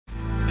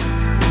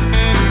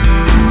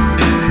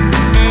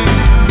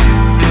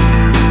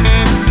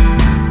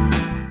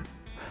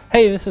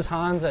Hey, this is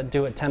Hans at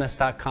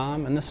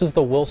doittennis.com, and this is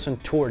the Wilson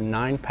Tour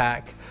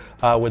 9-pack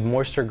with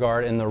Moisture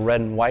Guard in the red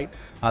and white.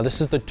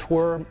 This is the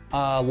Tour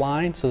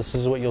line, so this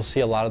is what you'll see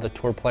a lot of the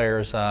Tour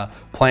players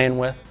playing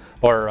with,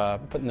 or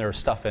putting their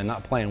stuff in,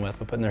 not playing with,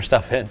 but putting their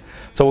stuff in.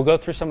 So we'll go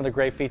through some of the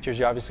great features.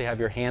 You obviously have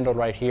your handle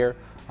right here.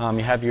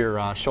 You have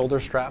your shoulder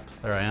straps,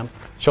 there I am,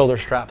 shoulder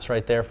straps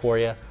right there for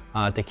you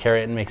to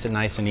carry it, and makes it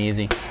nice and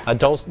easy. It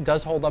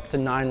does hold up to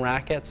 9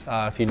 rackets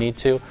if you need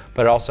to,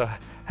 but it also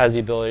has the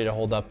ability to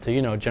hold up to,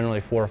 you know, generally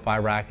 4 or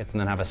 5 rackets,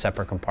 and then have a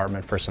separate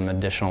compartment for some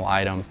additional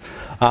items.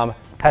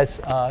 Has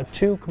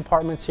 2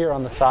 compartments here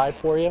on the side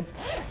for you.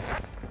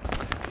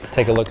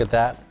 Take a look at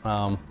that.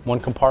 One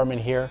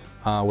compartment here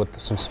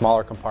with some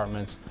smaller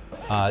compartments.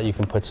 You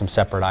can put some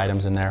separate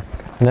items in there.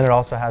 And then it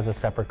also has a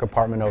separate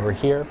compartment over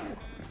here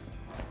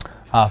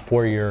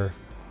for your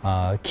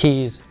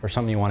keys or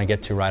something you want to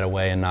get to right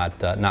away and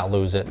not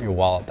lose it, your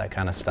wallet, that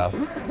kind of stuff.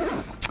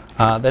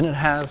 Then it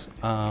has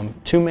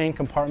 2 main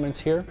compartments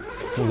here.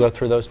 We'll go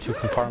through those 2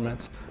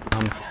 compartments.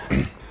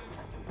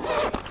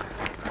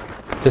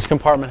 This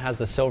compartment has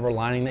the silver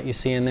lining that you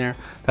see in there.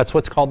 That's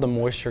what's called the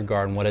Moisture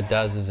Guard, and what it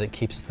does is it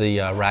keeps the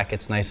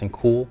rackets nice and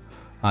cool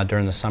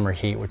during the summer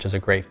heat, which is a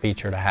great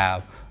feature to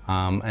have.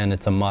 And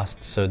it's a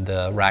must, so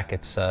the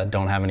rackets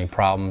don't have any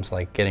problems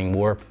like getting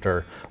warped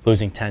or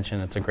losing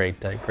tension. It's a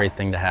great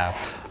thing to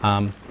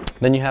have.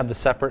 Then you have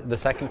the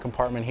second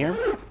compartment here,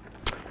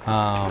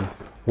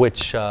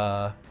 which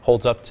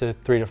holds up to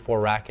 3 to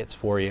 4 rackets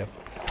for you.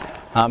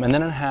 And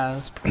then it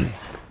has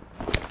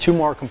 2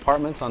 more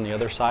compartments on the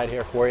other side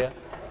here for you.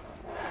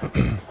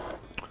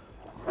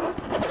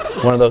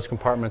 One of those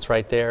compartments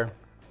right there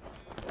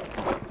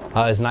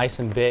is nice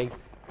and big,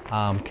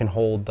 can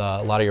hold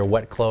a lot of your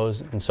wet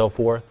clothes and so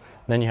forth.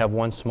 And then you have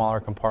one smaller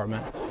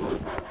compartment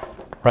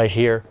right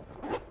here,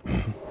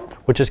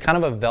 which is kind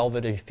of a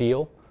velvety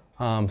feel.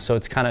 So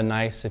it's kind of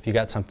nice if you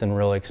got something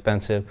really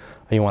expensive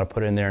and you want to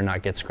put it in there and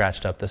not get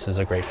scratched up. This is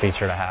a great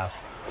feature to have.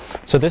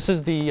 So this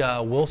is the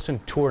Wilson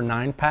Tour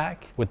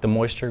 9-pack with the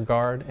Moisture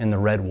Guard in the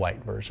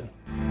red-white version.